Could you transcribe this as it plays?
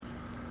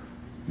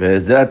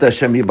Be'ezrat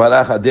Hashem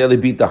Yibarach, Adeli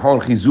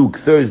Bitachon Chizuk,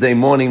 Thursday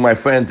morning, my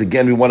friends.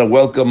 Again, we want to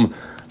welcome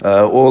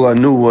all our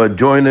new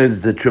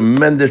joiners, the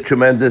tremendous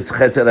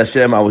Chesed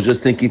Hashem. I was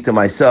just thinking to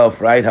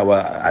myself, right, how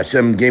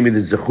Hashem gave me the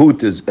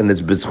zechut, and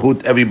it's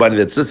bezchut everybody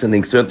that's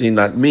listening, certainly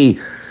not me,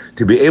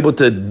 to be able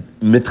to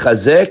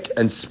mitchazek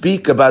and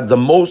speak about the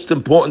most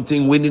important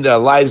thing we need in our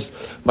lives,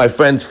 my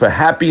friends, for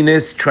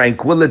happiness,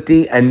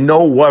 tranquility, and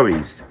no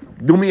worries.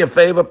 Do me a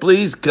favor,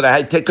 please. Could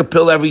I take a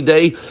pill every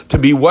day to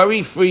be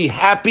worry-free,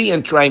 happy,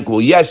 and tranquil?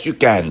 Yes, you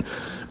can.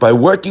 By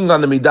working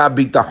on the midah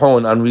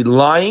bitachon, on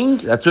relying,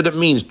 that's what it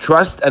means,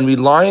 trust and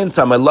reliance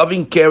on my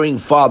loving, caring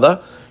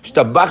Father,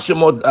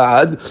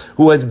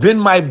 who has been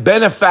my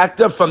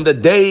benefactor from the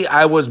day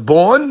I was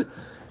born,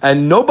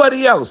 and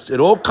nobody else.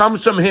 It all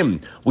comes from Him.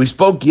 We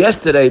spoke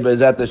yesterday,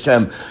 Be'ezrat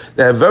Hashem,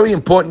 a very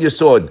important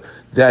yesod,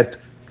 that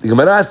the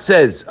Gemara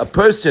says a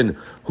person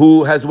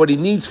who has what he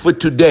needs for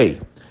today,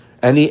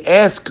 and he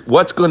asks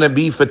what's going to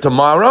be for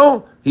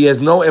tomorrow, he has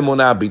no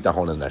emunah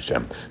bitachon in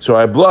Hashem. So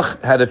our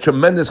Bloch had a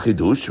tremendous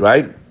chidush,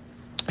 right?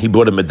 He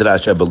brought a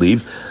midrash, I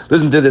believe.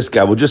 Listen to this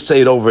guy. We'll just say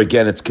it over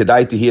again. It's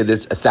kedai to hear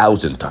this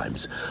 1,000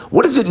 times.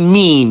 What does it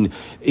mean?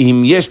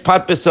 If a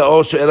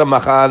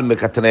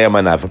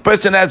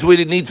person has what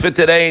he needs for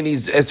today, and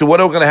he's as to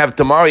what are we going to have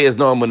tomorrow, he has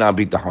no emunah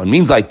bitachon. It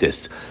means like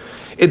this.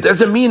 It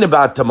doesn't mean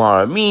about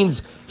tomorrow. It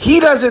means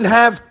he doesn't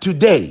have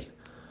today.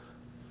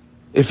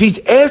 If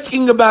he's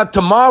asking about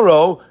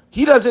tomorrow,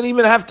 he doesn't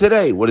even have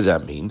today. What does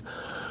that mean?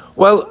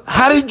 Well,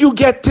 how did you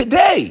get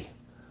today?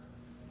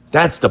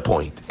 That's the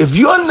point. If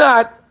you're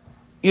not,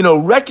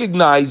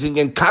 recognizing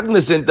and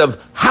cognizant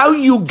of how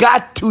you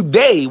got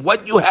today,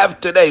 what you have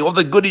today, all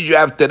the goodies you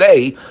have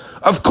today,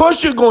 of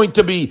course you're going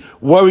to be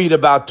worried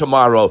about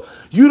tomorrow.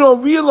 You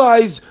don't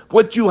realize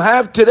what you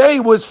have today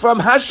was from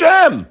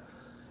Hashem.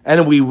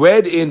 And we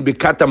read in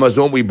Bikat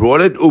HaMazon, we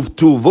brought it,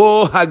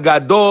 Uftuvo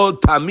Hagadol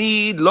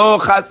Tamid Lo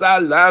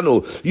Chasal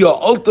Lanu.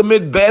 Your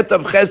ultimate bet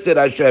of Chesed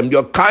Hashem,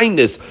 your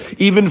kindness,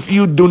 even if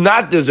you do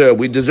not deserve,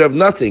 we deserve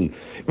nothing,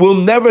 will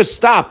never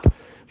stop.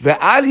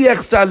 Ve'al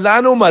Yechsal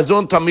Lanu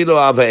Mazon Tamid Lo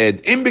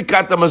Avaed. In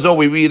Bikat HaMazon,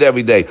 we read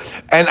every day.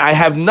 And I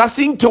have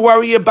nothing to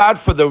worry about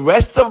for the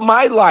rest of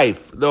my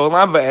life, the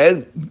Olam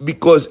Ve'ed,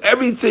 because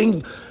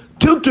everything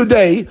till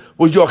today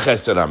was your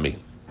Chesed on me.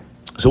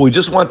 So we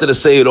just wanted to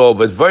say it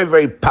over. It's a very,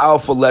 very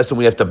powerful lesson.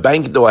 We have to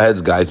bang it into our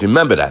heads, guys.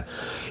 Remember that.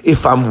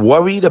 If I'm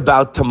worried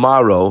about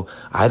tomorrow,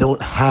 I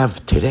don't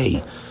have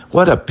today.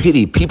 What a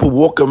pity. People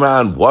walk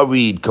around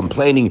worried,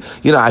 complaining.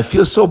 I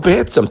feel so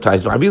bad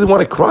sometimes. I really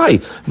want to cry.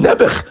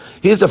 Nebuch,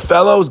 here's a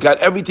fellow who's got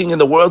everything in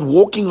the world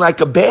walking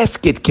like a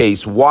basket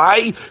case.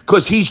 Why?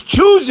 Because he's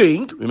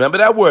choosing, remember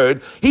that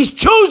word, he's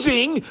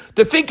choosing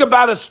to think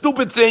about a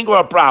stupid thing or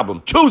a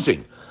problem.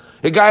 Choosing.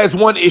 A guy has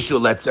one issue,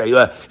 let's say.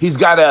 He's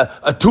got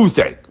a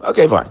toothache.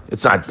 Okay, fine.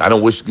 It's not, I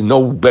don't wish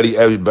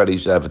everybody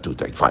should have a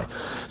toothache. Fine.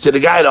 So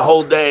the guy the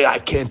whole day, I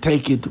can't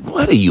take it.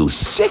 What are you,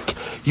 sick?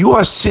 You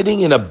are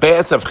sitting in a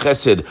bath of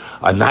chesed,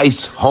 a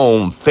nice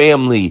home,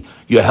 family.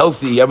 You're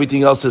healthy.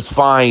 Everything else is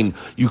fine.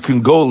 You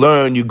can go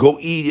learn. You go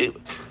eat.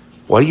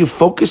 What are you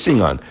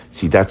focusing on?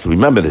 See,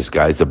 remember this,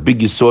 guys. A big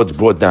yesod's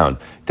brought down.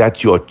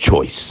 That's your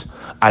choice.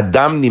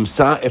 Adam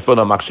nimsa efon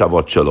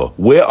hamachshavot shelo.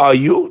 Where are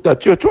you?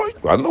 That's your choice.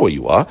 I don't know where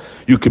you are.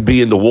 You could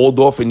be in the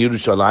Waldorf in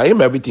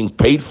Yerushalayim, everything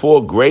paid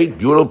for, great,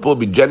 beautiful,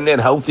 be genuine,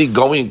 healthy,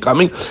 going and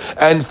coming,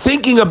 and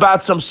thinking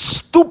about some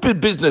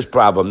stupid business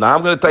problem. Now,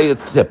 I'm going to tell you a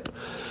tip.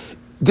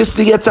 This is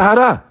the Yetzer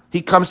Hara.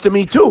 He comes to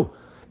me too.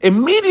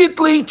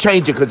 Immediately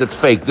change it because it's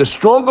fake. The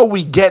stronger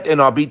we get in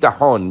our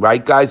bitachon,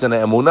 right, guys, in the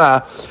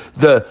emunah,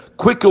 the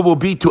quicker we'll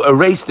be to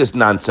erase this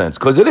nonsense.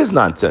 Because it is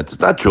nonsense.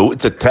 It's not true.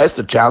 It's a test,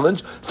 a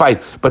challenge,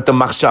 fight. But the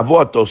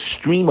machshavot, those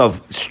stream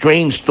of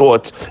strange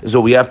thoughts, is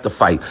what we have to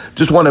fight.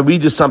 Just want to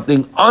read you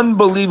something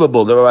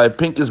unbelievable that Rabbi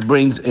Pincus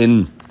brings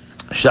in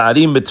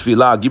Sharim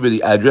B'Tfilah. I'll give you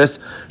the address.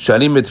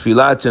 Sharim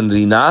B'Tfilah, it's in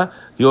Rina.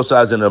 He also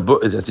has in a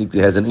book, I think he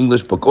has an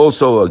English book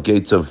also,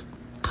 Gates of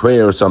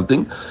Prayer or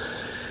something.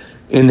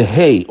 In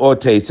Hey or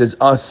Te says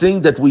a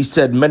thing that we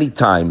said many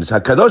times.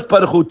 Hakadosh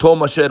Baruch Hu told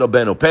Moshe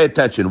Rabbeinu, pay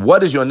attention.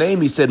 What is your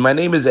name? He said, my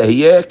name is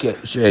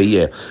Ehiyeh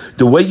She'ehiyeh.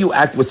 The way you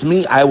act with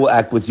me, I will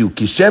act with you.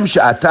 Kishem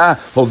she'ata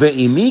hoveh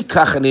imi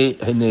kach hanei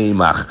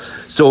imach.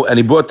 So, and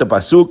he brought the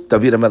pasuk.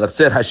 David HaMelech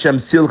said, Hashem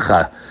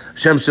silcha,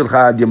 Hashem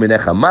silcha ad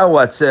yaminecha. Ma'u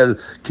atzel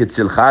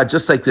kitzilcha.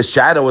 Just like the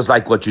shadow is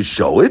like what you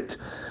show it.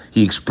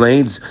 He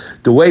explains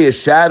the way a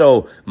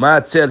shadow,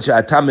 when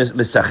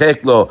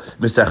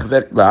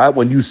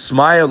you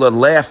smile or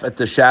laugh at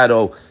the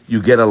shadow,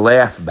 you get a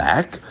laugh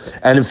back.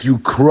 And if you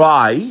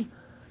cry,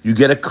 you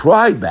get a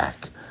cry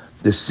back.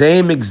 The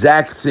same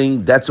exact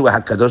thing, that's why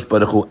HaKadosh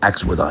Baruch Hu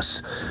acts with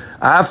us.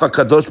 Af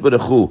HaKadosh Baruch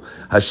Hu,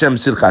 Hashem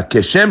Silcha,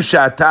 Keshem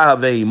Sha'ata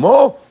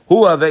Haveimo,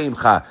 Hu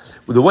Haveimcha.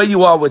 The way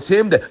you are with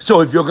him.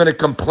 So if you're going to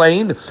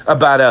complain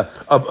about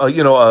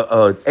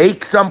a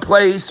ache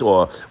someplace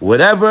or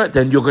whatever,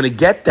 then you're going to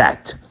get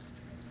that.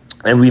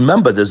 And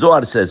remember, the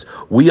Zohar says,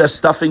 we are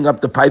stuffing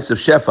up the pipes of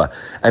Shefa.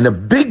 And a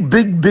big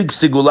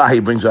segulah he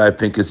brings out of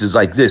Pincus is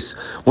like this.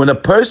 When a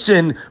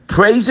person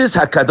praises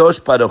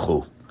HaKadosh Baruch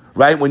Hu,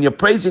 right? When you're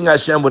praising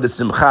Hashem with a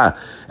simcha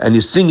and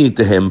you're singing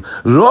to Him,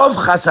 Rov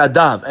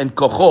chasadav and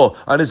kocho,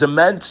 on His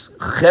immense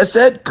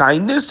chesed,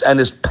 kindness, and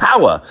His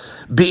power,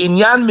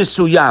 bi'inyan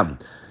misuyam,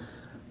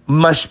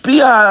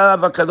 mashpia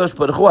alav hakadosh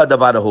baruch hu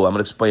adavarahu. I'm going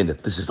to explain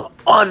it. This is an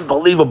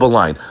unbelievable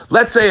line.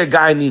 Let's say a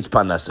guy needs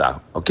parnasa,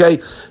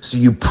 okay? So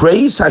you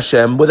praise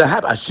Hashem with a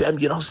habit. Hashem,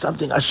 you know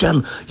something?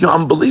 Hashem, you're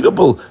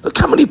unbelievable. Look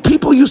how many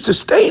people you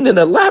sustain in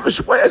a lavish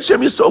way.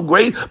 Hashem, you're so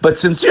great, but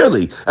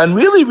sincerely. And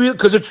really,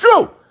 because it's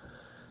true.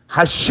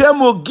 Hashem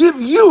will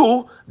give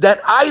you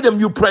that item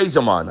you praise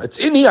Him on. It's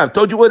in here. I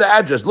told you where the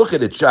address. Look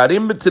at it.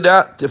 Sharim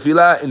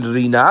Tefillah in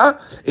Rina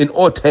in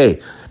Ote,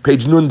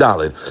 page Nun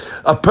Daled.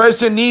 A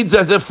person needs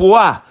a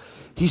refuah.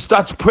 He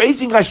starts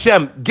praising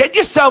Hashem. Get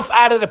yourself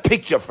out of the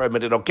picture for a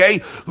minute,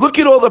 okay? Look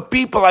at all the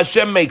people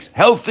Hashem makes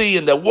healthy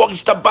and they're walking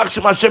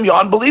stabachshim Hashem. You're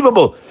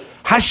unbelievable.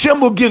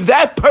 Hashem will give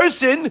that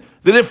person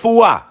the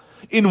refuah.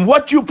 In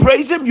what you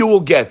praise Him, you will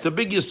get. It's a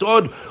big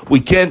yesod. We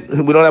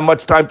don't have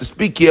much time to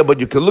speak here, but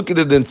you can look at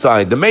it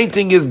inside. The main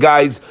thing is,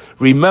 guys,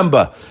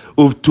 remember,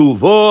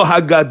 Uvtuvo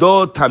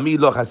hagadol tamid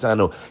lo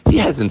chasano. He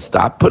hasn't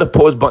stopped. Put a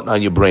pause button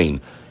on your brain.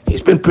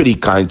 He's been pretty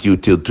kind to you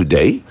till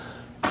today.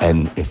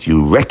 And if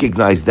you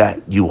recognize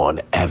that, you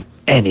won't have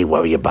any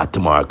worry about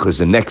tomorrow, because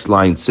the next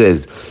line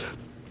says,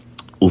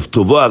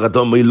 Uvtuvo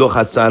hagadol tamid lo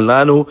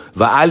chasano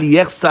va'al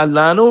yechsal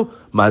lanu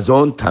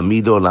Mazon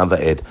tamido olam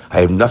va'ed.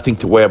 I have nothing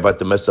to worry about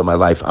the rest of my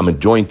life. I'm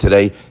enjoying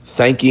today,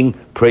 thanking,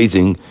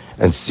 praising,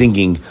 and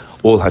singing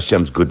all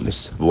Hashem's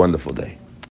goodness. Have a wonderful day.